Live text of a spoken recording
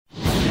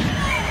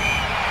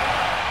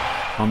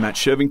I'm Matt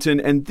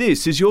Shervington, and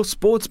this is your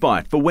Sports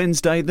Byte for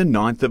Wednesday, the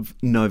 9th of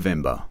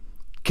November.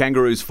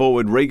 Kangaroos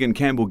forward Regan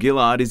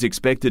Campbell-Gillard is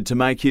expected to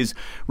make his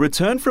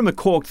return from a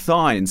corked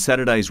thigh in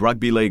Saturday's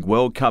Rugby League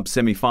World Cup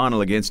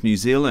semi-final against New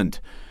Zealand.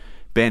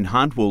 Ben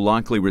Hunt will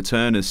likely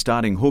return as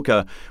starting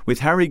hooker, with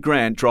Harry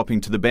Grant dropping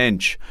to the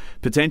bench,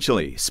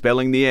 potentially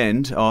spelling the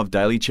end of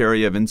Daly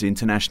Cherry Evans'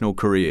 international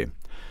career.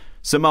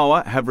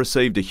 Samoa have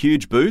received a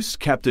huge boost.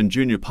 Captain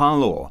Junior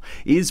Paulo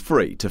is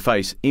free to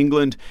face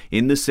England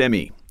in the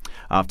semi,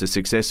 after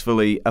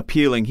successfully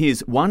appealing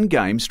his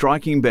one-game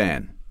striking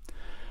ban.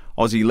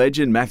 Aussie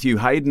legend Matthew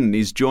Hayden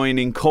is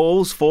joining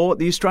calls for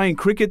the Australian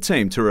cricket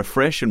team to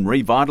refresh and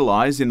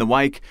revitalise in the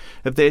wake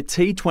of their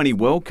T20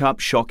 World Cup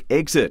shock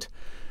exit.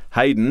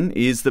 Hayden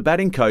is the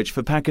batting coach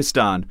for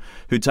Pakistan,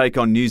 who take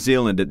on New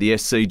Zealand at the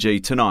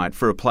SCG tonight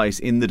for a place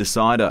in the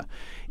decider.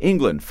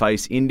 England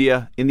face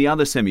India in the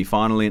other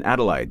semi-final in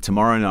Adelaide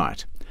tomorrow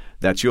night.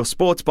 That's your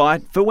Sports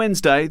Byte for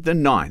Wednesday, the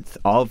 9th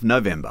of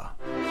November.